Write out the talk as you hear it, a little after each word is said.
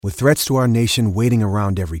With threats to our nation waiting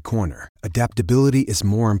around every corner, adaptability is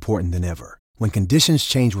more important than ever. When conditions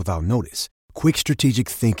change without notice, quick strategic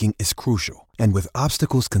thinking is crucial. And with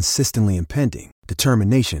obstacles consistently impending,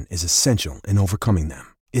 determination is essential in overcoming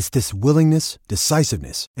them. It's this willingness,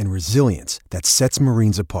 decisiveness, and resilience that sets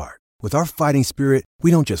Marines apart. With our fighting spirit, we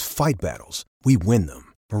don't just fight battles, we win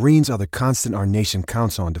them. Marines are the constant our nation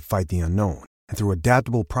counts on to fight the unknown. And through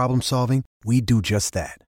adaptable problem solving, we do just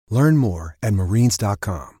that. Learn more at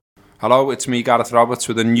marines.com. Hello, it's me, Gareth Roberts,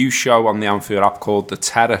 with a new show on the Anfield app called The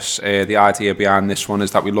Terrace. The idea behind this one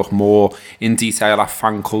is that we look more in detail at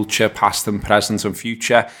fan culture, past and present and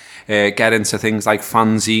future, get into things like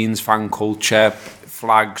fanzines, fan culture,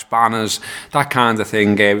 flags, banners, that kind of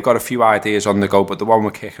thing. We've got a few ideas on the go, but the one we're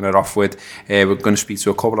kicking it off with, we're going to speak to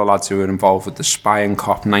a couple of lads who are involved with the Spion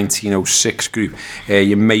Kop 1906 group.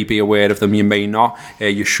 You may be aware of them, you may not.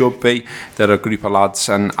 You should be. They're a group of lads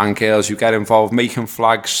and girls who get involved making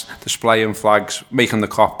flags, displaying flags, making the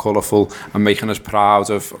Kop colourful and making us proud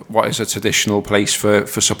of what is a traditional place for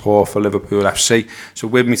support for Liverpool FC. So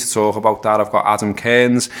with me to talk about that, I've got Adam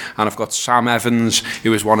Kearns and I've got Sam Evans,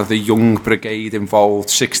 who is one of the young brigade involved,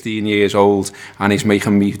 16 years old, and he's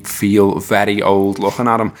making me feel very old looking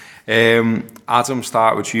at him. Adam,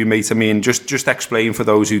 start with you, mate. I mean, just explain for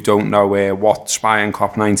those who don't know what Spion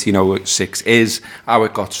Kop 1906 is, how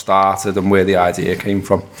it got started and where the idea came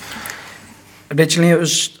from. Originally it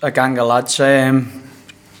was a gang of lads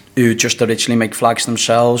who just originally make flags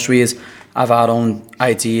themselves. We'd have our own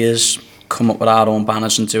ideas, come up with our own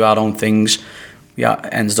banners and do our own things. We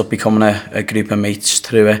ended up becoming a group of mates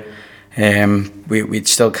through it. We'd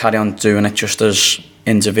still carry on doing it just as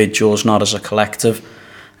individuals, not as a collective.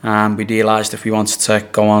 And we realised if we wanted to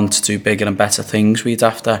go on to do bigger and better things, we'd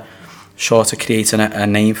have to sort of create a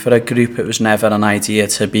name for a group. It was never an idea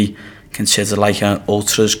to be considered like an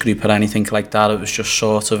ultras group or anything like that. It was just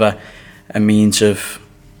sort of a means of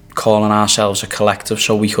calling ourselves a collective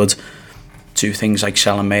so we could do things like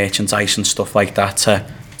selling merchandise and stuff like that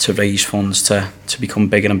to raise funds to become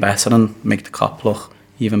bigger and better and make the Kop look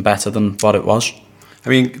even better than what it was. I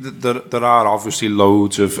mean, there are obviously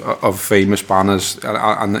loads of famous banners,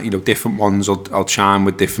 and you know, different ones will chime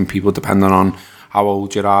with different people depending on how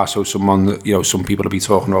old you are. So some people will be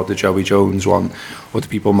talking about the Joey Jones one, other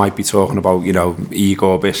people might be talking about, you know,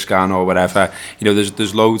 Igor Biscan or whatever. You know,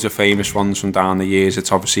 there's loads of famous ones from down the years.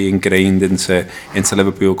 It's obviously ingrained into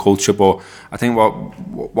Liverpool culture. But I think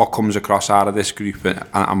what comes across out of this group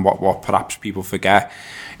and what perhaps people forget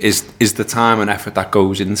is the time and effort that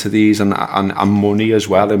goes into these and money as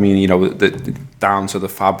well. I mean, you know, down to the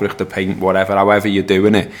fabric, the paint, whatever, however you're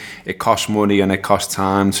doing it, it costs money and it costs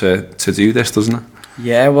time to do this, doesn't it?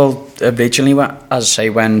 Yeah, well, originally, as I say,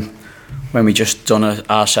 when we just done it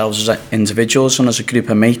ourselves as individuals and as a group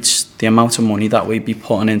of mates, the amount of money that we'd be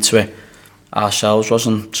putting into it ourselves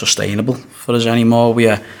wasn't sustainable for us anymore. We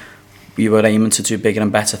were aiming to do bigger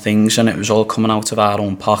and better things, and it was all coming out of our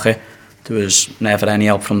own pocket. There was never any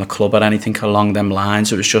help from the club or anything along them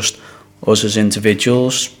lines. It was just us as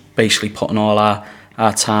individuals basically putting all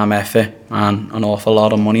our time, effort and an awful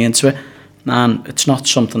lot of money into it. And it's not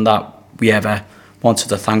something that we ever wanted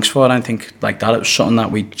to thanks for. I don't think like that. It was something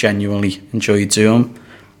that we genuinely enjoyed doing.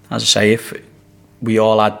 As I say, if we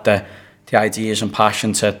all had the ideas and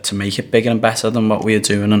passion to make it bigger and better than what we were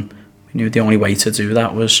doing, and we knew the only way to do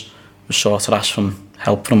that was sort of ask for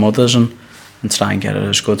help from others and try and get it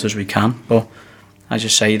as good as we can. But as you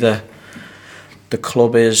say, the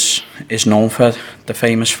club is known for the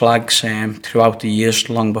famous flags throughout the years,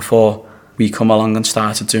 long before we come along and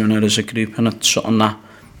started doing it as a group, and it's something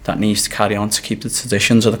that needs to carry on to keep the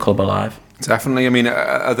traditions of the club alive. Definitely. I mean,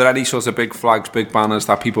 are there any sorts of big flags, big banners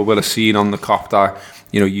that people will have seen on the Kop that,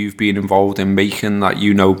 you know, you've been involved in making, that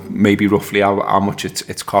you know maybe roughly how much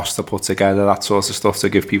it's cost to put together, that sort of stuff, to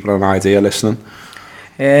give people an idea listening?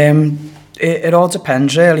 It all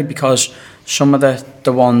depends really, because some of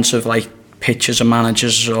the ones of like pitchers and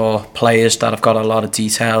managers or players that have got a lot of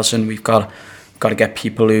details, and we've got to get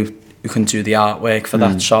people who can do the artwork for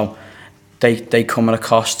that. So they come at a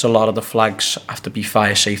cost. A lot of the flags have to be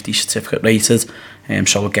fire safety certificate rated,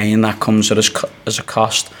 so again that comes as a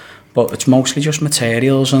cost. But it's mostly just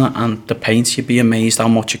materials and the paint. You'd be amazed how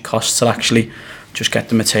much it costs to actually just get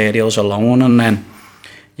the materials alone, and then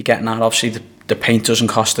you're getting that. Obviously the paint doesn't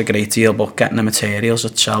cost a great deal, but getting the materials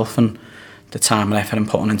itself and the time and effort and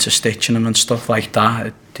putting into stitching them and stuff like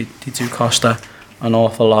that, they do cost an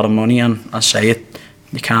awful lot of money. And I say it,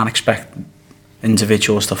 you can't expect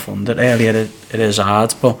individuals to fund it really. It is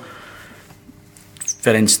hard. But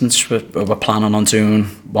for instance, we're planning on doing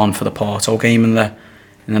one for the Porto game in the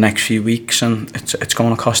next few weeks, and it's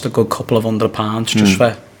going to cost a good couple of £100 just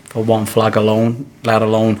one flag alone, let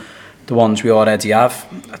alone the ones we already have.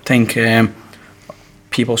 I think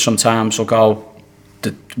people sometimes will go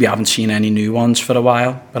that we haven't seen any new ones for a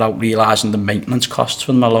while without realising the maintenance costs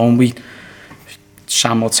for them alone.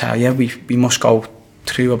 Sam will tell you, we must go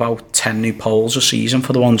through about 10 new poles a season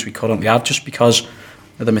for the ones we currently have, just because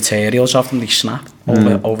of the materials of them. They snap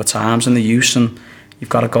over times in the use, and you've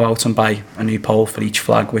got to go out and buy a new pole for each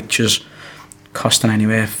flag, which is costing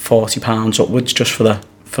anywhere £40 upwards just for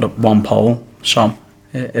the one pole. So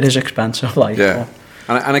it is expensive, like. Yeah.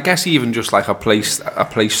 And I guess even just like a place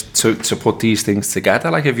to put these things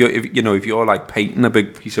together. Like if you're like painting a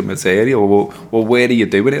big piece of material, well, where are you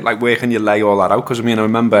doing it? Like, where can you lay all that out? Because I mean, I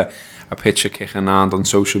remember a picture kicking around on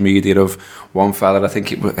social media of one fella, I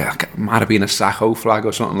think it might have been a Sacco flag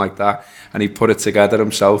or something like that, and he put it together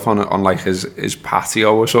himself on like his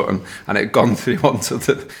patio or something, and it had gone through onto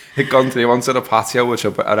the patio, which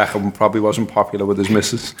I reckon probably wasn't popular with his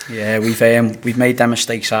missus. Yeah, we've made them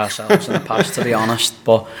mistakes ourselves in the past, to be honest,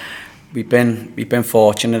 but we've been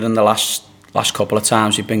fortunate in the last couple of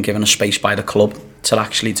times. We've been given a space by the club to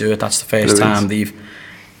actually do it. That's the first time they've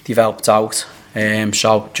helped out.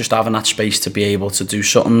 So just having that space to be able to do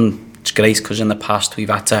something, it's great, because in the past we've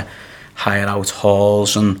had to hire out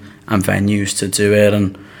halls and venues to do it,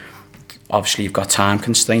 and obviously you've got time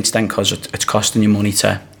constraints then, because it's costing you money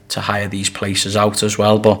to hire these places out as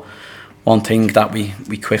well. But one thing that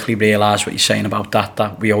we quickly realised, what you're saying about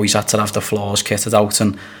that we always had to have the floors kitted out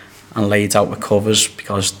and laid out with covers,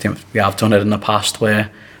 because we have done it in the past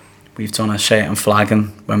where we've done a certain flag, and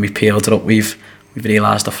when we peeled it up we've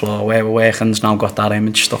realised the floor where we're working's now got that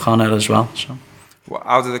image stuck on it as well. So,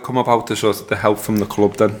 how did it come about, the help from the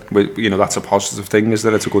club then? You know, that's a positive thing, is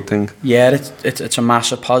that it's a good thing? Yeah, it's a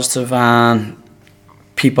massive positive, and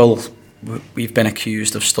people, we've been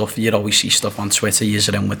accused of stuff. You'd always see stuff on Twitter,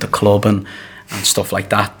 you're in with the club and stuff like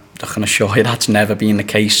that. I can assure you that's never been the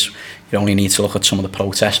case. You only need to look at some of the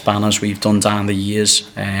protest banners we've done down the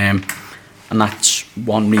years, and that's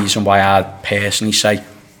one reason why I personally say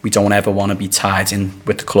we don't ever want to be tied in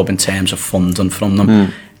with the club in terms of funding from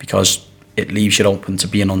them, because it leaves you open to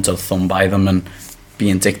being under the thumb by them and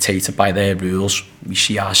being dictated by their rules. We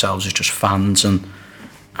see ourselves as just fans, and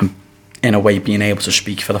in a way being able to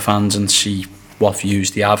speak for the fans and see what views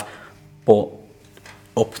they have. But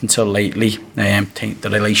up until lately, I think the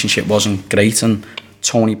relationship wasn't great, and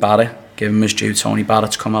Tony Barrett, give him his due, Tony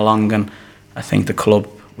Barrett's come along, and I think the club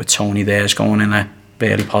with Tony there is going in a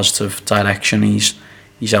very positive direction. He's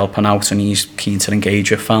helping out, and he's keen to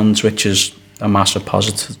engage with fans, which is a massive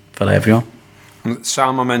positive for everyone.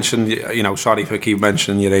 Sam, I mentioned, sorry if I keep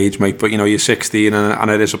mentioning your age, mate, but you're 16,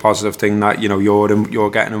 and it is a positive thing that you're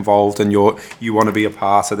getting involved, and you want to be a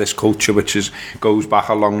part of this culture, which goes back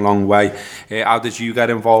a long, long way. How did you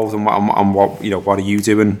get involved, and what are you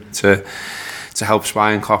doing to help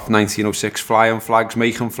Spion Kop 1906, flying flags,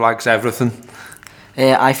 making flags, everything?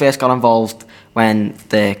 I first got involved when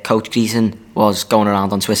the coach Gleason was going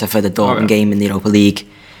around on Twitter for the Dortmund game in the Europa League,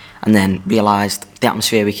 and then realised the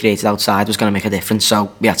atmosphere we created outside was going to make a difference,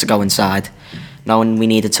 so we had to go inside, knowing we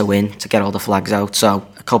needed to win to get all the flags out. So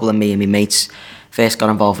a couple of me and my mates first got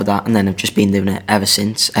involved with that, and then I've just been doing it ever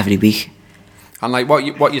since, every week. And like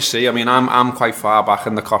what you see, I mean, I'm quite far back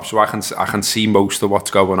in the Kop, so I can see most of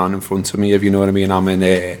what's going on in front of me, if you know what I mean. I'm in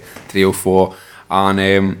 304,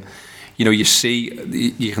 and you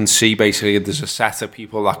can see basically there's a set of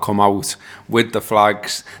people that come out with the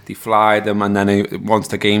flags, they fly them, and then once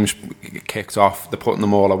the game's kicked off, they're putting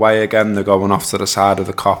them all away again, they're going off to the side of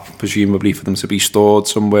the Kop, presumably for them to be stored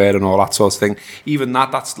somewhere and all that sort of thing. Even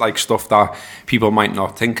that's like stuff that people might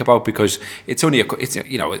not think about, because it's only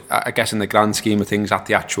I guess in the grand scheme of things at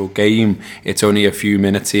the actual game, it's only a few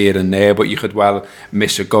minutes here and there, but you could well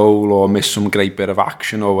miss a goal or miss some great bit of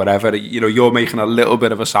action or whatever. You're making a little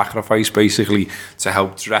bit of a sacrifice basically to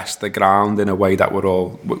help dress the ground in a way that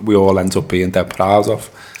we all end up being dead proud of.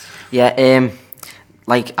 Yeah,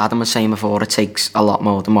 like Adam was saying before, it takes a lot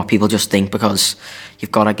more than what people just think, because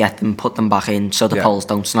you've got to put them back in so the poles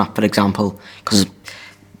don't snap, for example, because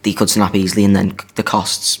they could snap easily, and then the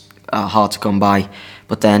costs are hard to come by.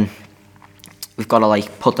 But then we've got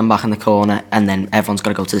to put them back in the corner, and then everyone's got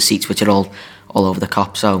to go to the seats, which are all over the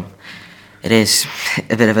Kop. So it is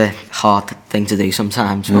a bit of a hard thing to do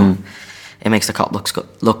sometimes, but it makes the Kop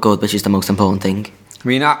look good, which is the most important thing. I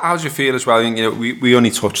mean, how do you feel as well? We only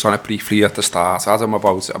touched on it briefly at the start, Adam,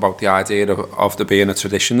 about the idea of there being a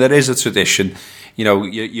tradition. There is a tradition.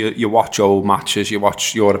 You watch old matches, you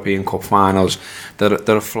watch European Cup finals, there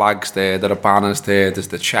are flags there are banners there, there's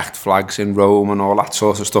the checked flags in Rome and all that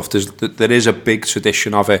sort of stuff. There is a big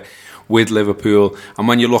tradition of it. with Liverpool. And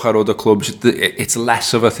when you look at other clubs, it's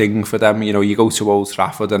less of a thing for them. You know, you go to Old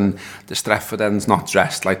Trafford and the Stretford end's not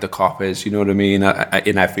dressed like the Kop is, you know what I mean,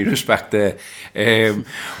 in every respect there.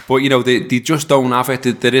 But, you know, they just don't have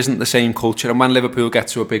it. There isn't the same culture. And when Liverpool get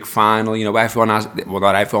to a big final, you know, everyone has, well,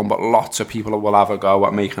 not everyone, but lots of people will have a go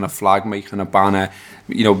at making a flag, making a banner.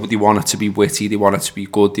 You know, they want it to be witty, they want it to be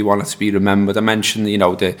good, they want it to be remembered. I mentioned, you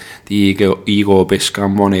know, the Igor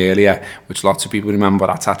Biscan one earlier, which lots of people remember.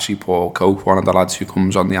 That's actually Spion Kop, one of the lads who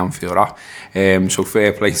comes on the Anfield Wrap. So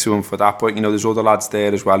fair play to him for that. But, you know, there's other lads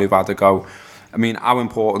there as well who've had a go. I mean, how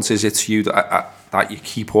important is it to you that you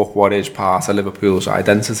keep up what is part of Liverpool's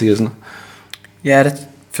identity, isn't it? Yeah,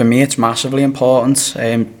 for me it's massively important.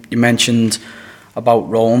 You mentioned about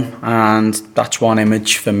Rome, and that's one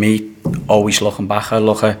image for me. Always looking back, I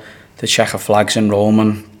look at the checker flags in Rome,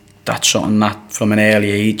 and that's something that from an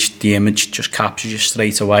early age the image just captures you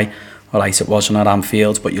straight away. All right, it wasn't at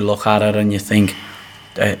Anfield, but you look at it and you think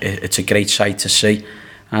it's a great sight to see.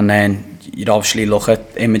 And then you'd obviously look at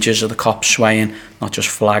images of the Kop swaying, not just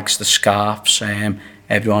flags, the scarves,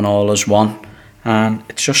 everyone all as one. And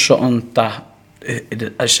it's just something that,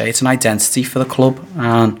 I say, it's an identity for the club.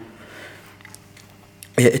 And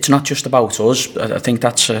it's not just about us. I think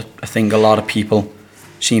that's a thing a lot of people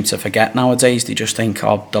seem to forget nowadays. They just think,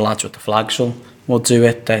 oh, the lads with the flags will do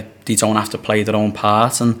it. They don't have to play their own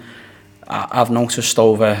part. And I've noticed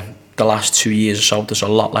over the last 2 years or so, there's a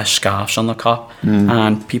lot less scarves on the Kop.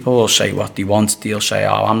 And people will say what they want. They'll say,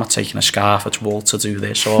 oh, I'm not taking a scarf, it's wool to do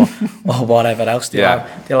this, or whatever else.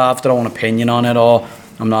 They'll have their own opinion on it, or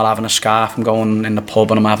I'm not having a scarf, I'm going in the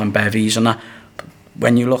pub and I'm having bevies and that. But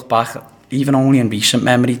when you look back, even only in recent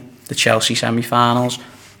memory, the Chelsea semi-finals,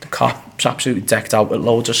 the Kop's absolutely decked out with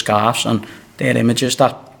loads of scarves, and they're images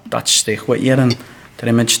that stick with you, and they're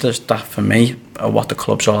images that for me are what the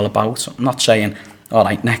club's all about. I'm not saying, all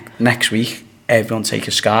right, next week everyone take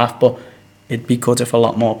a scarf, but it'd be good if a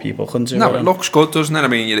lot more people can do it. No, it looks good, doesn't it? I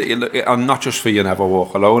mean, and not just for You Never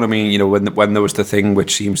Walk Alone. I mean, you know, when there was the thing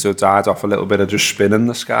which seems to have died off a little bit of just spinning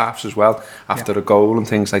the scarves as well after a goal and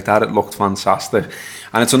things like that, it looked fantastic.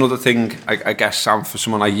 And it's another thing, I guess, Sam, for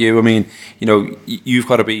someone like you. I mean, you know, you've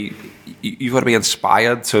got to be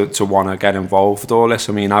inspired to want to get involved with all this.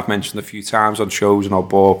 I mean, I've mentioned a few times on shows, and I'll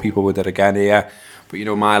bore people with it again here. But you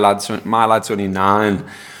know, my lad's only 9.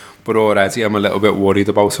 But already I'm a little bit worried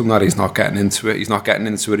about him that he's not getting into it. He's not getting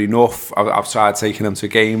into it enough. I've tried taking him to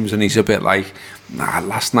games and he's a bit like,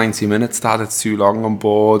 last 90 minutes, Dad, it's too long, I'm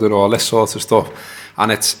bored, and all this sort of stuff.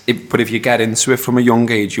 And but if you get into it from a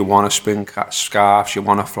young age, you want to spin scarves, you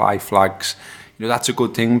want to fly flags. You know, that's a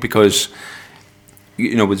good thing, because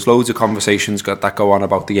you know, there's loads of conversations that go on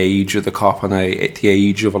about the age of the Kop and the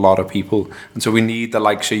age of a lot of people. And so we need the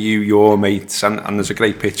likes of you, your mates, and there's a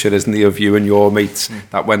great picture, isn't there, of you and your mates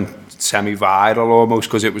that went semi-viral almost,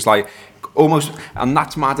 because it was like, almost, and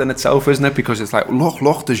that's mad in itself, isn't it? Because it's like,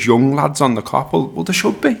 look, there's young lads on the Kop. Well, there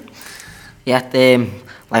should be. Yeah,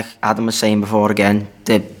 like Adam was saying before again,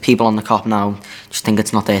 the people on the Kop now just think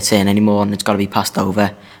it's not their turn anymore and it's got to be passed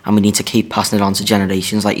over, and we need to keep passing it on to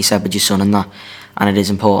generations, like you said with your son and that. And it is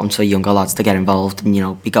important for younger lads to get involved and, you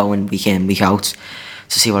know, be going week in, week out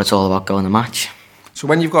to see what it's all about going to match. So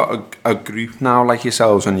when you've got a group now like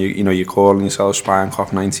yourselves, and you're calling yourselves Spion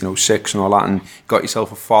Kop 1906 and all that, and got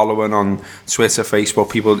yourself a following on Twitter,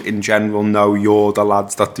 Facebook, people in general know you're the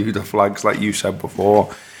lads that do the flags, like you said before.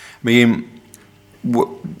 I mean,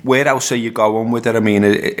 where else are you going with it? I mean,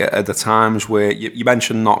 at the times where you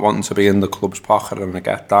mentioned not wanting to be in the club's pocket, and I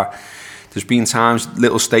get that. There's been times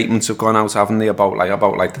little statements have gone out, haven't they, about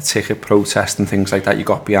the ticket protest and things like that. You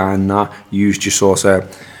got behind that, used your sort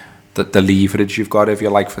of the leverage you've got, if you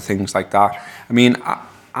like, for things like that. I mean,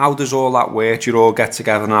 how does all that work? Do you all get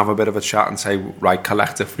together and have a bit of a chat and say, right,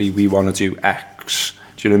 collectively we want to do X?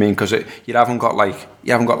 Do you know what I mean? Because you haven't got like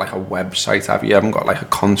a website, have you? You haven't got like a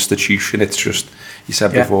constitution. It's just, you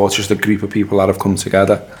said before, it's just a group of people that have come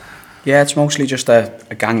together. Yeah, it's mostly just a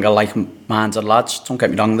gang of like-minded lads. Don't get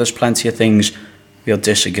me wrong, there's plenty of things we'll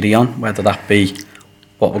disagree on, whether that be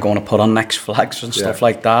what we're going to put on next flags and stuff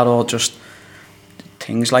like that, or just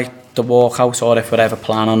things like the walkout, or if we're ever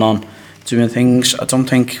planning on doing things. I don't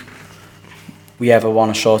think we ever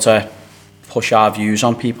want to sort of push our views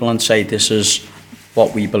on people and say this is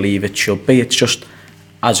what we believe it should be. It's just,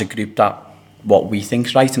 as a group, that what we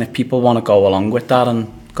think's right, and if people want to go along with that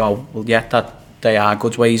and go, well, yeah, that they are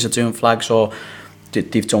good ways of doing flags, or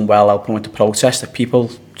they've done well helping with the protest, if people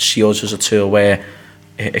see us as a tool where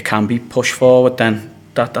it can be pushed forward, then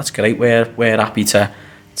that's great. We're happy to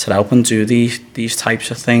help and do these types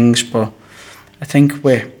of things. But I think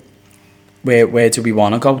where do we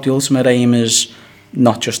want to go? The ultimate aim is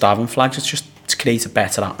not just having flags, it's just to create a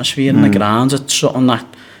better atmosphere in the grounds. It's something that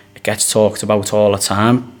it gets talked about all the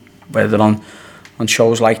time, whether on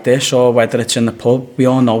shows like this or whether it's in the pub. We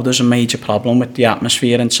all know there's a major problem with the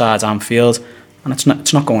atmosphere inside Anfield, and it's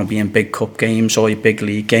not going to be in big cup games or your big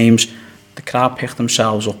league games. The crowd pick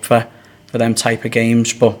themselves up for them type of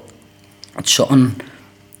games, but it's something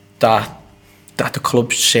that the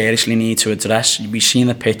club seriously need to address. We've seen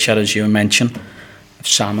the picture, as you mentioned, of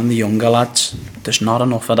Sam and the younger lads. There's not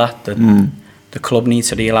enough of that. The club needs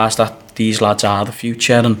to realise that these lads are the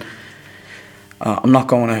future, and I'm not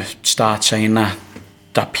going to start saying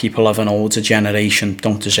that people of an older generation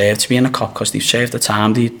don't deserve to be in a Kop, because they've served the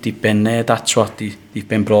time, they've been there, that's what they've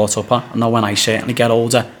been brought up at. I know when I certainly get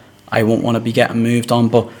older, I won't want to be getting moved on,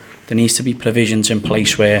 but there needs to be provisions in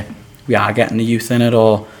place where we are getting the youth in it,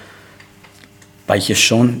 or like your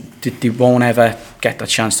son, they won't ever get the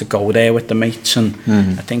chance to go there with the mates, and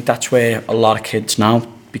I think that's where a lot of kids now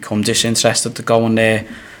become disinterested to go in there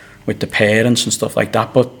with the parents and stuff like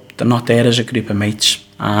that, but they're not there as a group of mates.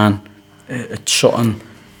 And it's something,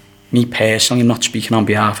 me personally, I'm not speaking on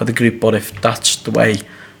behalf of the group, but if that's the way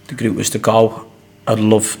the group was to go, I'd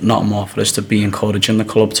love not more for us to be encouraging the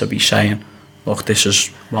club to be saying, look, this is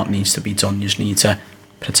what needs to be done. You just need to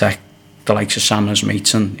protect the likes of Sam and his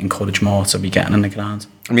mates and encourage more to be getting in the ground.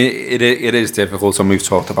 I mean, it is difficult, and we've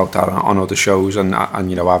talked about that on other shows, and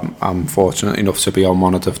you know, I'm fortunate enough to be on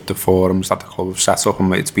one of the forums that the club have set up,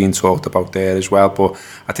 and it's been talked about there as well. But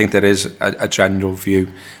I think there is a general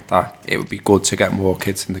view that it would be good to get more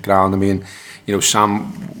kids in the ground. I mean, you know, Sam,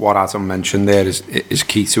 what Adam mentioned there is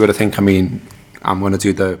key to it. I think, I mean, I'm going to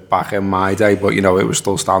do the back in my day, but you know, it was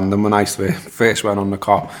still standing when I first went on the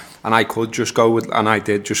Kop. And I could just go with, and I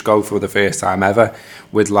did just go for the first time ever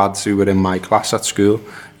with lads who were in my class at school.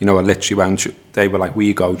 You know, I literally went, they were like, "Will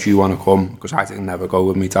you go? Do you want to come?" Because I didn't never go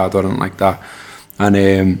with me dad or anything like that.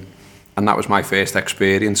 And that was my first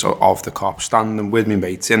experience of the Kop, standing with me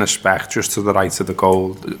mates in a spec just to the right of the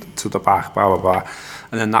goal, to the back, blah, blah, blah.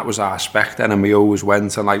 And then that was our spec then, and we always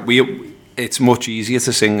went, and like, it's much easier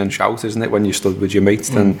to sing and shout, isn't it, when you stood with your mates?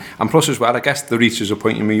 And plus as well, I guess the reaches are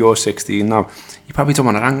pointing me, you're 16 now, you probably don't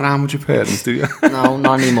want to hang around with your parents, do you? No,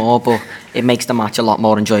 not anymore, but it makes the match a lot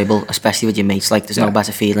more enjoyable, especially with your mates. Like, there's no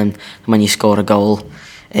better feeling than when you score a goal.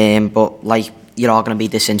 But like, you're all going to be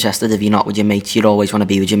disinterested if you're not with your mates. You always want to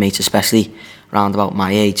be with your mates, especially around about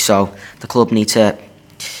my age. So the club need to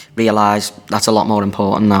realise that's a lot more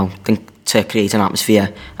important now, to create an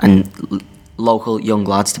atmosphere and local young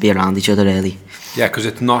lads to be around each other, really. Yeah, because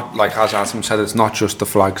it's not, like as Adam said, it's not just the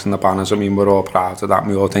flags and the banners. I mean, we're all proud of that,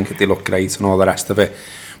 and we all think that they look great and all the rest of it.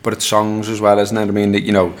 But it's songs as well, isn't it? I mean,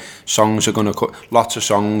 you know, songs are going to... Lots of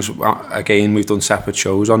songs, again, we've done separate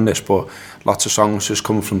shows on this, but lots of songs just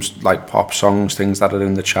come from, like, pop songs, things that are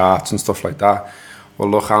in the charts and stuff like that. Well,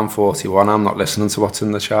 look, I'm 41, I'm not listening to what's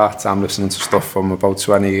in the charts, I'm listening to stuff from about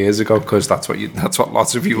 20 years ago, because that's what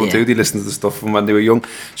lots of people do, they listen to the stuff from when they were young.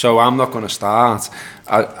 So I'm not going to start,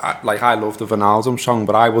 I love the Wijnaldum song,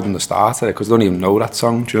 but I wouldn't have started it, because I don't even know that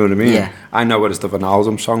song, do you know what I mean? Yeah. I know it as the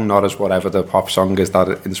Wijnaldum song, not as whatever the pop song is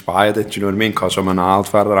that inspired it, do you know what I mean? Because I'm an old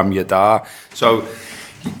fella, I'm your dad. So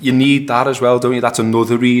you need that as well, don't you? That's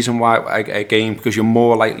another reason why, again, because you're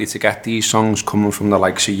more likely to get these songs coming from the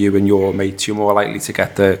likes of you and your mates. You're more likely to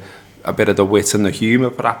get a bit of the wit and the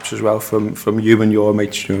humour, perhaps, as well, from you and your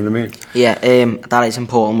mates, you know what I mean? Yeah, that is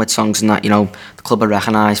important with songs, and that, you know, the club are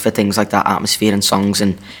recognised for things like that, atmosphere and songs,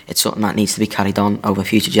 and it's something that needs to be carried on over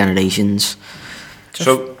future generations. It's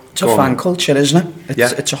a fan culture, isn't it?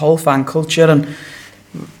 It's a whole fan culture, and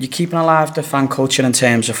you're keeping alive the fan culture in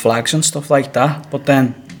terms of flags and stuff like that, but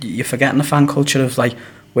then you're forgetting the fan culture of like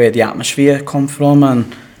where the atmosphere come from,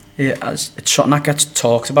 and it's something that gets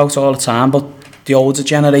talked about all the time. But the older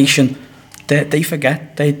generation, they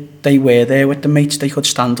forget they were there with the mates. They could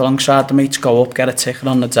stand alongside the mates, go up, get a ticket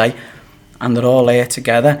on the day, and they're all there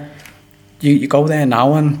together. You go there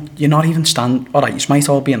now and you're not even alright, you might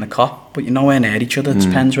all be in the Kop, but you're nowhere near each other. It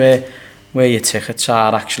depends where your tickets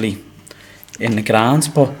are actually in the ground.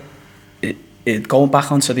 But it going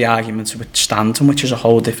back onto the arguments with standing, which is a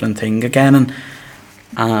whole different thing again,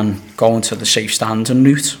 and going to the safe standing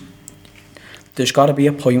route, there's got to be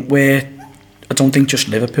a point where I don't think just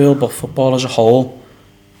Liverpool but football as a whole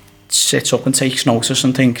sits up and takes notice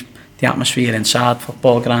and think the atmosphere inside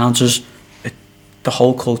football grounds is the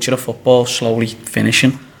whole culture of football slowly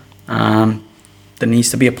finishing. There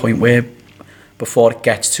needs to be a point where, before it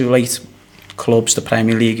gets too late, clubs, the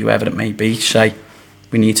Premier League, whoever it may be, say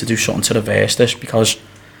we need to do something to reverse this, because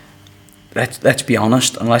let's be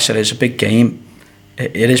honest, unless it is a big game,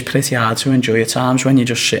 it is pretty hard to enjoy at times when you're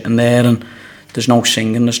just sitting there and there's no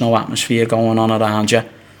singing, there's no atmosphere going on around you.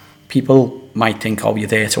 People might think, oh, you're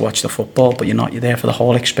there to watch the football, but you're not. You're there for the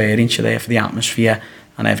whole experience. You're there for the atmosphere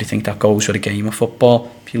and everything that goes with a game of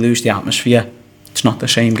football. If you lose the atmosphere, it's not the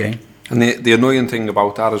same game. And the annoying thing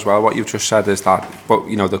about that as well, what you've just said, is that, but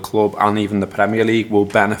you know, the club and even the Premier League will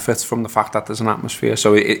benefit from the fact that there's an atmosphere.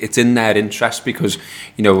 So it's in their interest, because,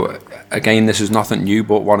 you know, again, this is nothing new,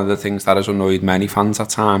 but one of the things that has annoyed many fans at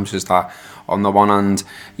times is that, on the one hand,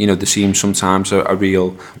 you know, there seems sometimes a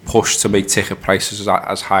real push to make ticket prices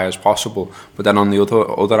as high as possible, but then on the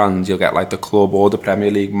other hand, you'll get like the club or the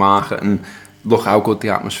Premier League marketing, look how good the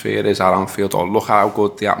atmosphere is at Anfield, or look how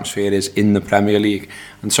good the atmosphere is in the Premier League.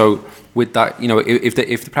 And so with that, you know, if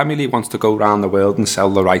the Premier League wants to go around the world and sell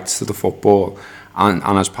the rights to the football, and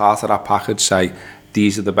as part of that package say,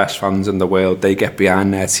 these are the best fans in the world, they get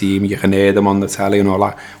behind their team, you can hear them on the telly and all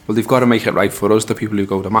that, well, they've got to make it right for us, the people who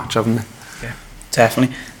go to match, haven't they? Yeah,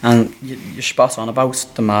 definitely. And you're spot on about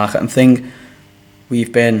the marketing thing.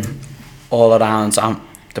 We've been all around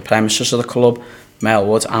the premises of the club,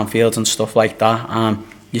 Melwood, Anfield and stuff like that, and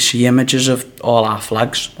you see images of all our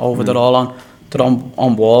flags over there, they're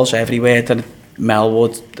on walls everywhere, they're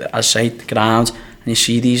Melwood, as I say, the ground, and you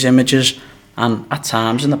see these images, and at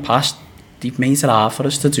times in the past they've made it hard for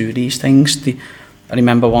us to do these things. I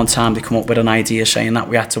remember one time they come up with an idea saying that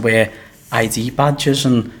we had to wear ID badges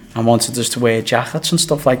and wanted us to wear jackets and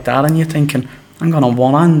stuff like that, and you're thinking, hang on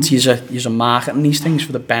one hand, you're marketing these things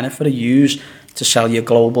for the benefit of use to sell your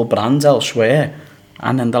global brand elsewhere,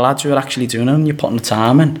 and then the lads who are actually doing it and you're putting the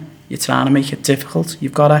time in, you're trying to make it difficult.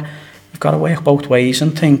 You've got to work both ways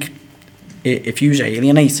and think, if you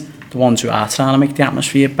alienate the ones who are trying to make the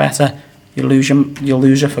atmosphere better, you'll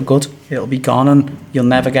lose it for good. It'll be gone and you'll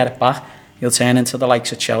never get it back. You'll turn into the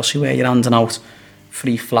likes of Chelsea, where you're handing out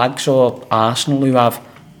free flags, or Arsenal, who have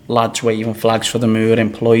lads waving flags for them who are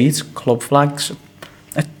employed, club flags.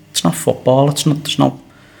 It's not football, it's not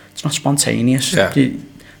spontaneous. Yeah.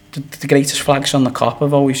 The greatest flags on the Kop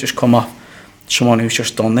have always just come off someone who's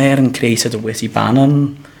just done there and created a witty banner,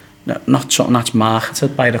 and not something that's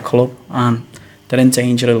marketed by the club, and they're in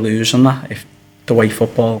danger of losing that if the way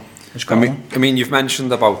football is going. I mean, you've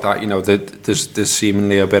mentioned about that, you know, there's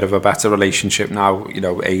seemingly a bit of a better relationship now, you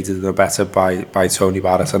know, aided a better by Tony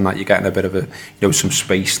Barrett, and that you're getting a bit of a, you know, some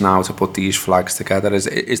space now to put these flags together. Is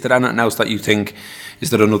there anything else that you think, is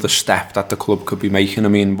there another step that the club could be making? I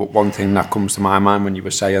mean, one thing that comes to my mind when you were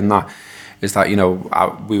saying that is that, you know,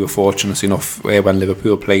 we were fortunate enough when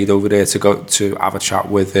Liverpool played over there to go to have a chat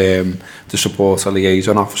with the supporter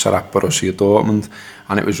liaison officer at Borussia Dortmund,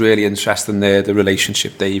 and it was really interesting there, the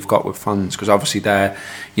relationship they've got with fans, because obviously they're,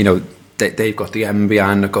 you know, they've got the M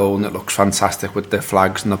behind the goal and it looks fantastic with the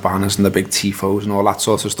flags and the banners and the big tifos and all that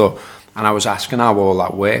sort of stuff. And I was asking how all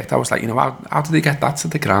that worked. I was like, you know, how did they get that to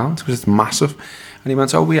the ground? Because it's massive. And he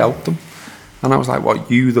went, oh, we helped them. And I was like,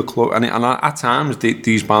 what, you, the club? And at times,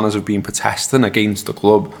 these banners have been protesting against the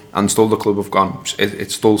club, and still the club have gone,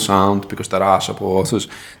 it's still sound because there are supporters.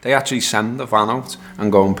 They actually send the van out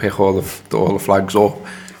and go and pick all the flags up,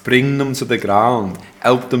 bring them to the ground,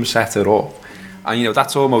 help them set it up. And, you know,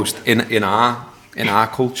 that's almost in our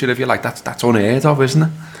culture, if you like, that's unheard of, isn't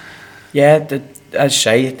it? Yeah, as I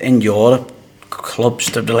say, in Europe,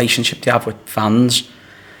 clubs, the relationship they have with fans,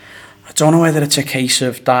 I don't know whether it's a case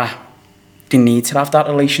of that they need to have that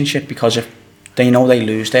relationship, because if they know they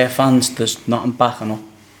lose their fans, there's nothing backing up.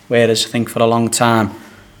 Whereas I think for a long time,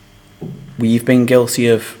 we've been guilty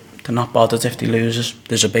of, they're not bothered if they lose us.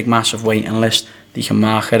 There's a big massive waiting list, they can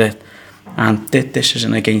market it. And this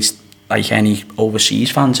isn't against like any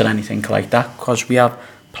overseas fans or anything like that, because we have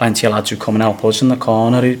plenty of lads who come and help us in the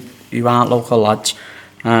corner who aren't local lads.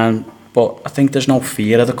 But I think there's no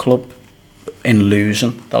fear of the club in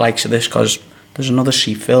losing the likes of this, because there's another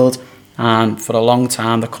seat filled. And for a long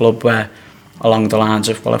time, the club were along the lines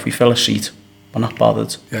of, well, if we fill a seat, we're not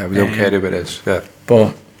bothered. Yeah, we don't care who it is. Yeah.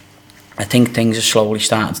 But I think things are slowly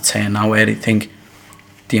starting to turn now, where I think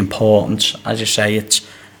the importance, as you say,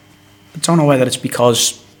 I don't know whether it's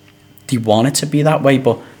because they want it to be that way,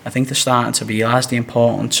 but I think they're starting to realise the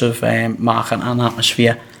importance of marketing and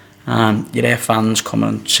atmosphere. You hear fans coming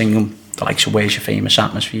and singing the likes of Where's Your Famous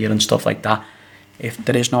Atmosphere and stuff like that. If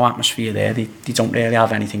there is no atmosphere there, they don't really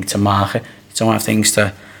have anything to market. They don't have things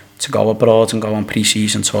to go abroad and go on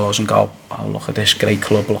pre-season tours and go, oh, look at this great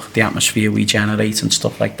club, look at the atmosphere we generate and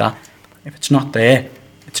stuff like that. If it's not there,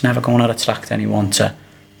 it's never going to attract anyone to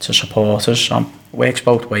support us. So it works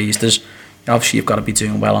both ways. Obviously you've got to be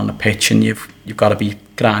doing well on the pitch, and you've got to be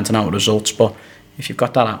grinding out results, but if you've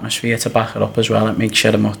got that atmosphere to back it up as well, it makes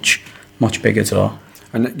it a much bigger draw.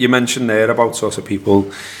 And you mentioned there about sort of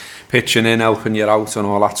people pitching in, helping you out and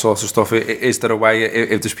all that sort of stuff. Is there a way,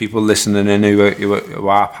 if there's people listening in who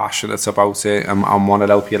are passionate about it and want to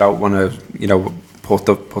help you out, want to,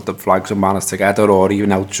 put the flags and banners together, or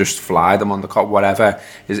even out just fly them on the cop, whatever,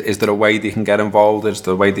 is there a way they can get involved? Is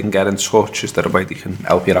there a way they can get in touch? Is there a way they can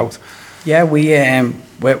help you out? Yeah,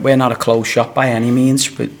 we're not a closed shop by any means,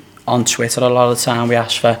 but on Twitter a lot of the time we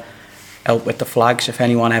ask for help with the flags. If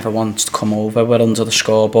anyone ever wants to come over, we're under the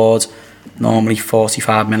scoreboard, normally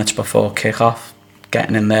 45 minutes before kick-off,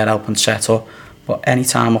 getting in there, helping set up. But any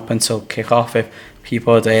time up until kick-off, if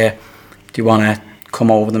people are there, do you want to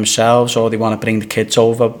come over themselves or they want to bring the kids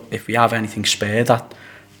over, if we have anything spare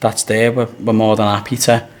that's there, we're more than happy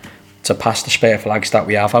to pass the spare flags that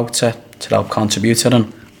we have out to help contribute to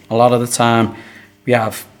them. A lot of the time we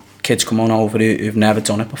have kids coming over who've never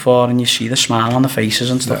done it before, and you see the smile on the faces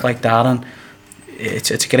and stuff like that, and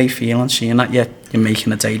it's a great feeling seeing that you're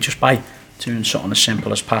making a day just by doing something as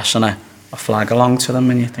simple as passing a flag along to them,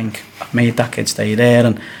 and you think, I've made that kid's day there,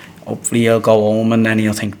 and hopefully he'll go home and then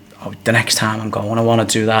he'll think, oh, the next time I'm going, I want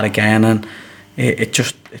to do that again. And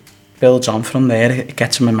it builds on from there. It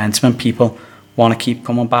gets a momentum and people want to keep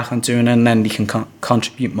coming back and doing it, and then they can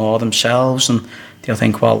contribute more themselves, and they'll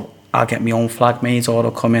think, well, I'll get my own flag made, or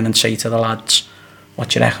I'll come in and say to the lads, what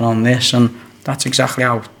do you reckon on this? And that's exactly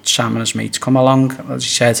how Sam and his mates come along. As he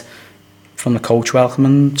said, from the coach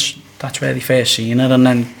welcoming, that's where they first seen it, and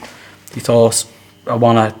then they thought, I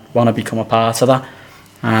want to become a part of that.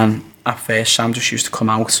 And at first Sam just used to come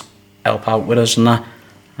out, help out with us and that,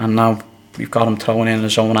 and now we've got him throwing in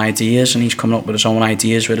his own ideas, and he's coming up with his own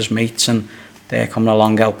ideas with his mates, and they're coming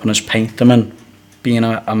along helping us paint them and being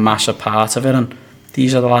a massive part of it. And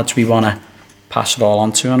these are the lads we want to pass it all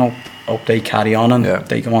on to, and hope they carry on and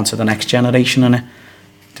they go on to the next generation, and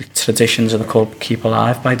the traditions of the club keep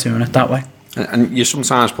alive by doing it that way. And you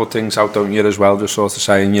sometimes put things out, don't you, as well, just sort of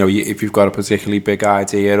saying, if you've got a particularly big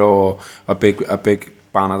idea or a big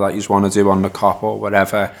banner that you want to do on the cop or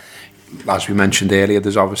whatever, as we mentioned earlier,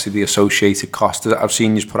 there's obviously the associated cost. I've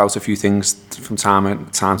seen you put out a few things from time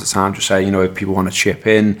to time, just say, if people want to chip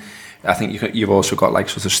in. I think you've also got like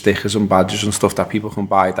sort of stickers and badges and stuff that people can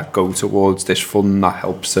buy that go towards this fund that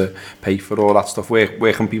helps to pay for all that stuff.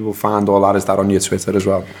 Where can people find all that? Is that on your Twitter as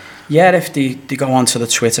well? Yeah, if they go onto the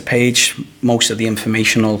Twitter page, most of the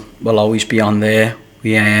information will always be on there.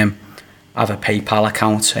 We have a PayPal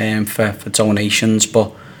account for donations,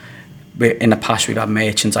 but in the past we've had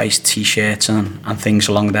merchandise, t-shirts and things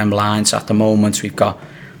along them lines. At the moment we've got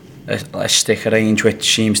a sticker range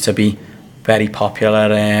which seems to be very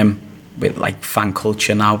popular with like fan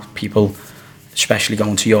culture now. People, especially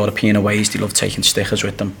going to European aways, they love taking stickers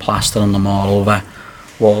with them, plastering them all over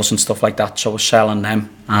walls and stuff like that. So we're selling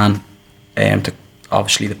them, and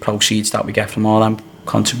obviously the proceeds that we get from all them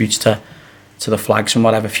contributes to the flags and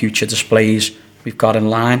whatever future displays we've got in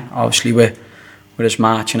line. Obviously we're just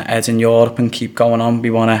marching ahead in Europe and keep going on.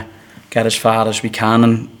 We want to get as far as we can,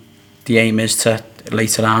 and the aim is to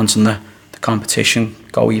later rounds in the competition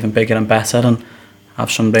go even bigger and better and have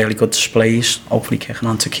some really good displays, hopefully kicking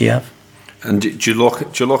on to Kiev. And do you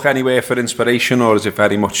look anywhere for inspiration, or is it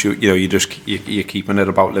very much you're keeping it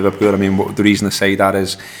about Liverpool? I mean, the reason I say that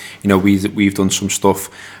is, we've done some stuff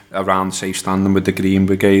around safe standing with the Green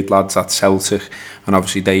Brigade lads at Celtic, and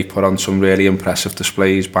obviously they've put on some really impressive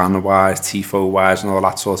displays, banner wise, tifo wise, and all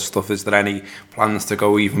that sort of stuff. Is there any plans to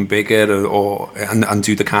go even bigger and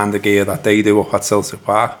do the kind of gear that they do up at Celtic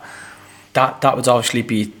Park? That would obviously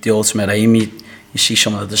be the ultimate aim. You see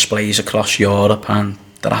some of the displays across Europe and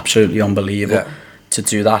they're absolutely unbelievable. Yeah. To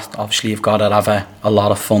do that, obviously you've got to have a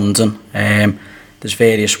lot of funding. There's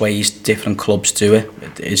various ways different clubs do it.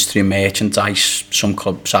 It is through merchandise. Some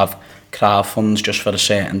clubs have crowd funds just for a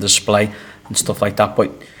certain display and stuff like that,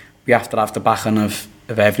 but we have to have the backing of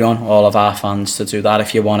everyone, all of our fans, to do that.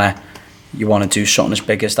 If you want to do something as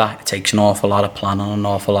big as that, it takes an awful lot of planning, an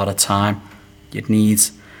awful lot of time. You'd need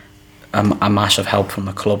a massive help from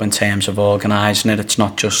the club in terms of organising it. It's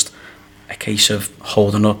not just a case of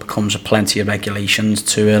holding up. It comes with plenty of regulations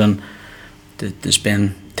to it, and there's been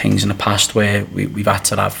things in the past where we've had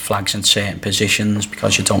to have flags in certain positions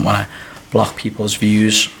because you don't want to block people's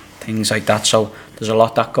views, things like that. So there's a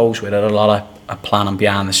lot that goes with it, a lot of planning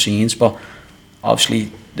behind the scenes. But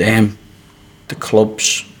obviously the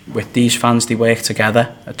clubs with these fans, they work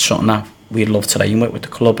together. It's something that we'd love to aim with the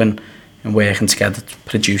club and working together to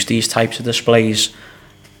produce these types of displays.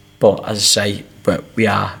 But as I say, we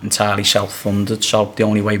are entirely self-funded, so the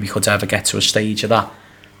only way we could ever get to a stage of that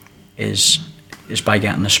is by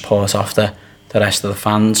getting the support off the rest of the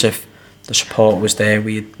fans. If the support was there,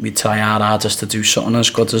 we'd try our hardest to do something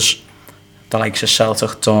as good as the likes of Celtic,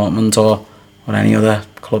 Dortmund or or any other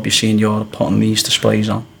club you see in Europe putting these displays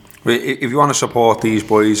on. If you want to support these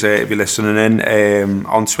boys, if you're listening in,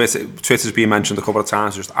 on Twitter, Twitter's been mentioned a couple of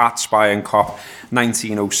times, just at Spion Kop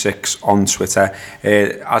 1906 on Twitter.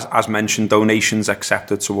 As mentioned, donations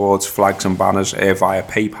accepted towards flags and banners via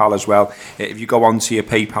PayPal as well. If you go onto your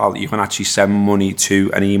PayPal, you can actually send money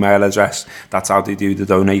to an email address. That's how they do the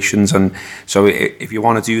donations. And so if you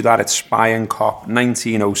want to do that, it's spionkop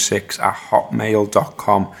 1906 at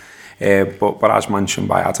hotmail.com. But as mentioned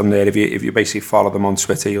by Adam there, if you basically follow them on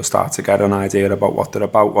Twitter, you'll start to get an idea about what they're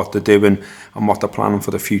about, what they're doing, and what they're planning for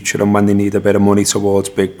the future, and when they need a bit of money towards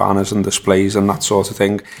big banners and displays and that sort of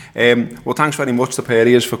thing. Well, thanks very much to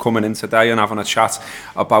Perriers for coming in today and having a chat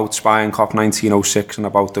about Spion Kop 1906 and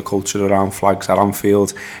about the culture around flags at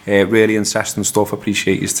Anfield. Really interesting stuff.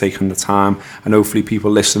 Appreciate you taking the time, and hopefully people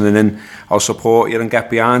listening in, I'll support you and get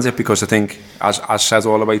behind it, because I think, as said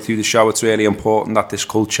all the way through the show, it's really important that this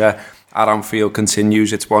culture at Anfield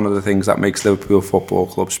continues. It's one of the things that makes Liverpool Football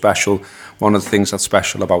Club special, one of the things that's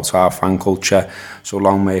special about our fan culture. So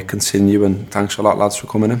long may it continue, and thanks a lot, lads, for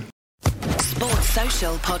coming in. Sports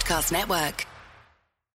Social Podcast Network.